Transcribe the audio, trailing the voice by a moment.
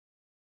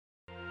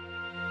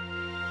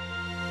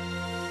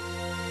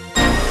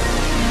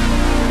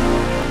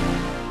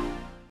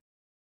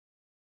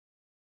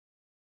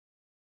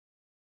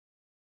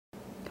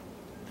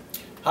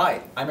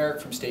Hi, I'm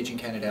Eric from Staging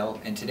Canadell,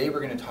 and today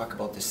we're going to talk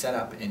about the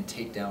setup and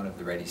takedown of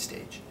the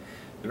Readystage.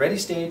 The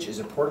Readystage is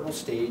a portable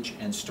stage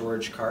and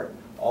storage cart,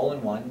 all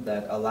in one,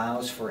 that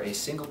allows for a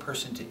single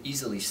person to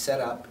easily set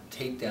up,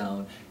 take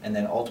down, and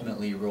then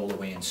ultimately roll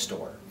away and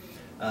store.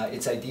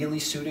 It's ideally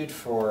suited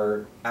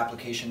for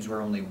applications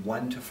where only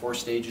 1 to 4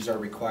 stages are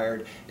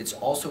required. It's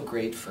also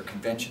great for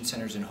convention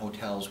centers and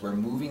hotels where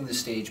moving the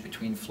stage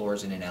between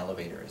floors in an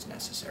elevator is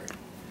necessary.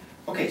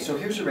 Okay, so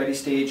here's a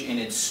Readystage in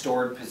its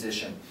stored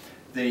position.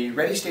 The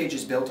Readystage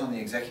is built on the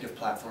executive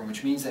platform,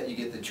 which means that you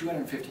get the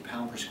 250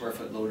 pound per square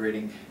foot load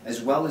rating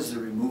as well as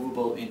the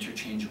removable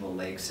interchangeable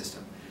leg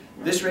system.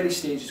 This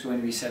Readystage is going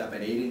to be set up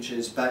at 8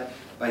 inches, but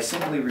by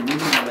simply removing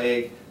the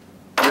leg,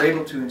 you're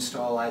able to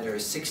install either a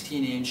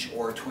 16-inch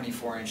or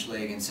 24-inch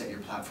leg and set your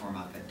platform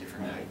up at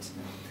different heights.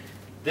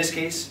 In this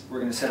case, we're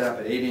going to set it up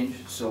at 8 inch.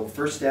 So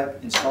first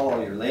step, install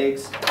all your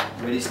legs.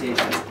 The Readystage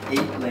has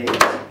 8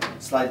 legs.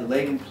 Slide the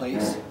leg in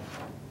place,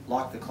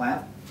 lock the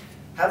clamp.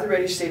 Have the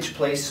Readystage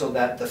placed so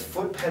that the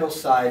foot pedal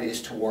side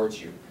is towards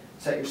you.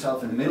 Set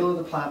yourself in the middle of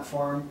the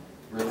platform,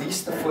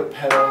 release the foot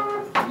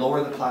pedal,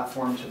 lower the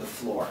platform to the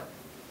floor.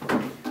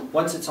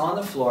 Once it's on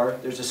the floor,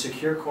 there's a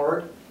secure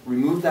cord.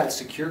 Remove that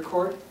secure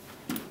cord,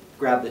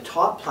 grab the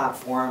top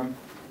platform,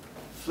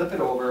 flip it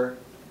over,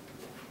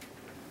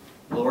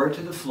 lower it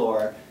to the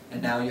floor,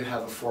 and now you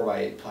have a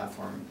 4x8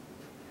 platform.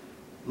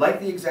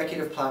 Like the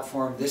executive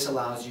platform, this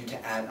allows you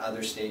to add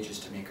other stages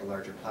to make a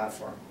larger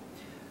platform.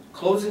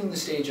 Closing the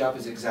stage up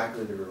is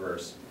exactly the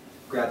reverse.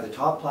 Grab the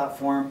top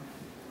platform,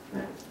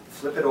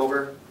 flip it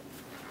over,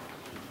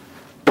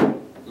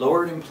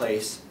 lower it in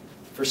place.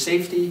 For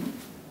safety,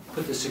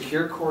 put the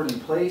secure cord in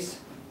place,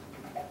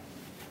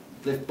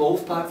 lift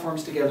both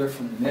platforms together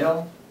from the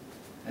middle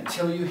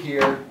until you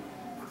hear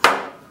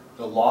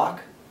the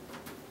lock.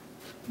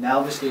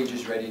 Now the stage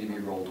is ready to be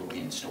rolled away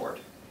and stored.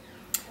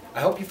 I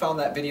hope you found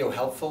that video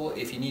helpful.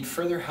 If you need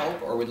further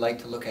help or would like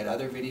to look at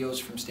other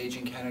videos from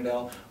Staging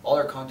Canadell, all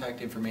our contact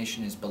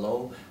information is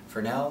below.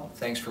 For now,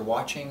 thanks for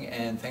watching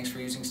and thanks for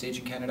using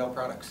Staging Canadell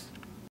products.